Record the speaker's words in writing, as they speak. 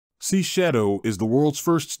Sea Shadow is the world's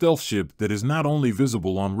first stealth ship that is not only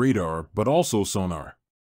visible on radar but also sonar.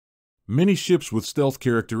 Many ships with stealth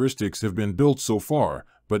characteristics have been built so far,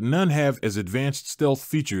 but none have as advanced stealth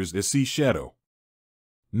features as Sea Shadow.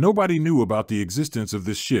 Nobody knew about the existence of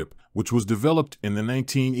this ship, which was developed in the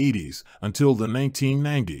 1980s, until the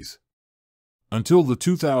 1990s. Until the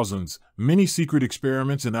 2000s, many secret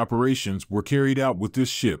experiments and operations were carried out with this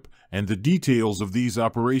ship, and the details of these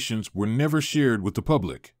operations were never shared with the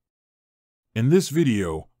public. In this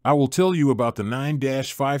video, I will tell you about the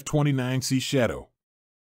IX-529 Sea Shadow.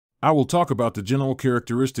 I will talk about the general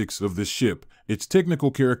characteristics of this ship, its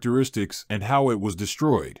technical characteristics, and how it was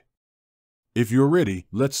destroyed. If you're ready,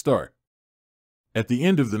 let's start. At the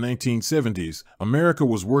end of the 1970s, America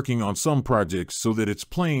was working on some projects so that its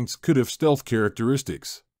planes could have stealth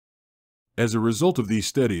characteristics. As a result of these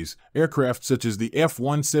studies, aircraft such as the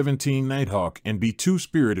F-117 Nighthawk and B-2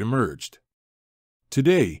 Spirit emerged.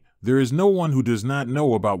 Today, there is no one who does not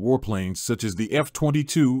know about warplanes such as the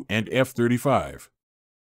F-22 and F-35.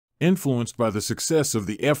 Influenced by the success of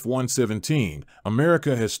the F-117,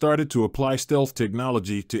 America has started to apply stealth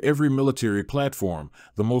technology to every military platform.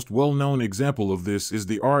 The most well-known example of this is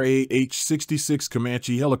the RAH-66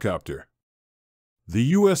 Comanche helicopter. The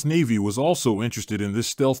U.S. Navy was also interested in this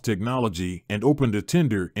stealth technology and opened a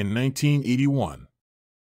tender in 1981.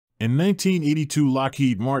 In 1982,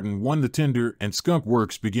 Lockheed Martin won the tender and Skunk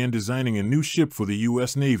Works began designing a new ship for the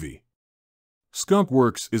U.S. Navy. Skunk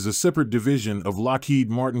Works is a separate division of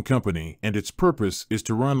Lockheed Martin Company, and its purpose is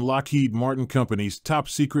to run Lockheed Martin Company's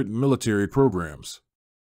top-secret military programs.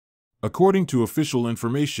 According to official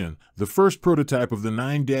information, the first prototype of the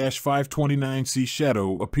IX-529 Sea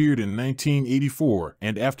Shadow appeared in 1984,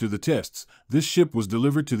 and after the tests, this ship was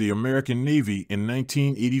delivered to the American Navy in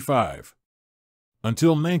 1985.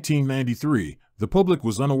 Until 1993, the public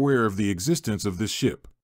was unaware of the existence of this ship.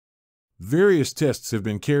 Various tests have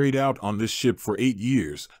been carried out on this ship for 8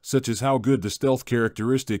 years, such as how good the stealth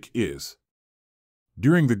characteristic is.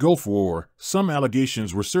 During the Gulf War, some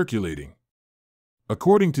allegations were circulating.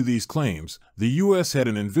 According to these claims, the U.S. had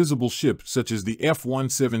an invisible ship such as the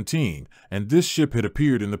F-117, and this ship had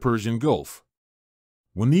appeared in the Persian Gulf.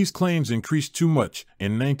 When these claims increased too much,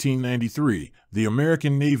 in 1993, the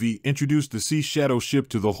American Navy introduced the Sea Shadow ship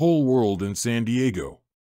to the whole world in San Diego.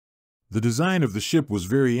 The design of the ship was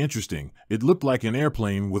very interesting. It looked like an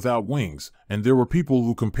airplane without wings, and there were people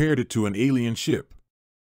who compared it to an alien ship.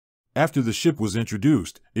 After the ship was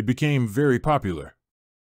introduced, it became very popular.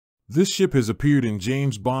 This ship has appeared in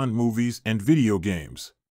James Bond movies and video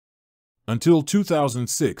games. Until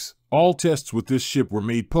 2006, all tests with this ship were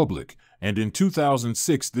made public, and in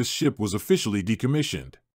 2006 this ship was officially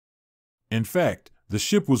decommissioned. In fact, the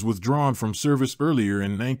ship was withdrawn from service earlier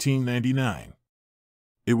in 1999.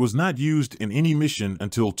 It was not used in any mission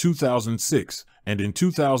until 2006, and in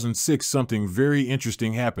 2006 something very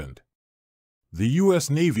interesting happened. The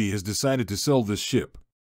U.S. Navy has decided to sell this ship.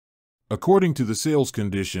 According to the sales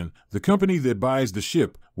condition, the company that buys the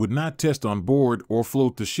ship would not test on board or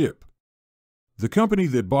float the ship. The company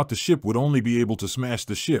that bought the ship would only be able to smash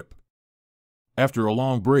the ship. After a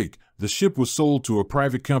long break, the ship was sold to a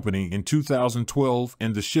private company in 2012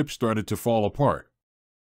 and the ship started to fall apart.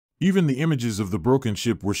 Even the images of the broken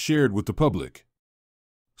ship were shared with the public.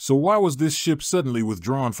 So why was this ship suddenly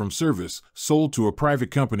withdrawn from service, sold to a private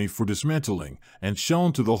company for dismantling, and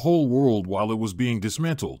shown to the whole world while it was being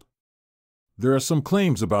dismantled? There are some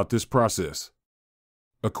claims about this process.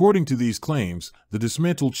 According to these claims, the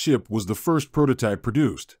dismantled ship was the first prototype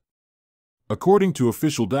produced. According to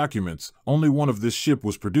official documents, only one of this ship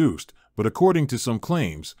was produced, but according to some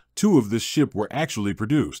claims, 2 of this ship were actually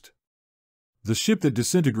produced. The ship that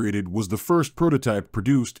disintegrated was the first prototype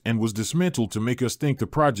produced and was dismantled to make us think the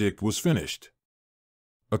project was finished.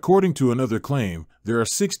 According to another claim, there are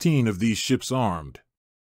 16 of these ships armed.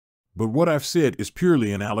 But what I've said is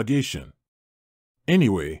purely an allegation.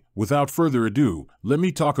 Anyway, without further ado, let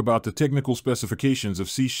me talk about the technical specifications of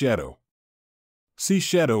Sea Shadow. Sea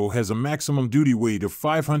Shadow has a maximum duty weight of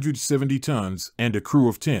 570 tons and a crew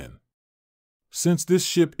of 10. Since this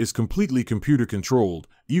ship is completely computer-controlled,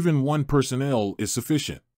 even 1 personnel is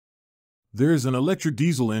sufficient. There is an electric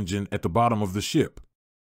diesel engine at the bottom of the ship.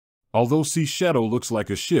 Although Sea Shadow looks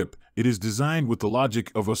like a ship, it is designed with the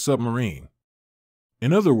logic of a submarine.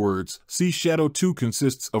 In other words, Sea Shadow 2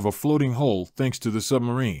 consists of a floating hull thanks to the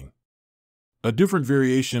submarine. A different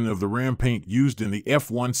variation of the ram paint used in the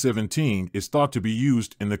F-117 is thought to be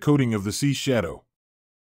used in the coating of the Sea Shadow.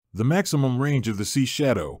 The maximum range of the Sea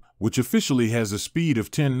Shadow, which officially has a speed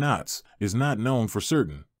of 10 knots, is not known for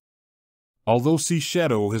certain. Although Sea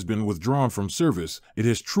Shadow has been withdrawn from service, it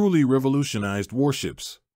has truly revolutionized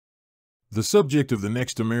warships. The subject of the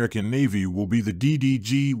next American Navy will be the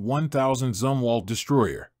DDG-1000 Zumwalt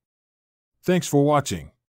destroyer. Thanks for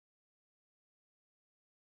watching.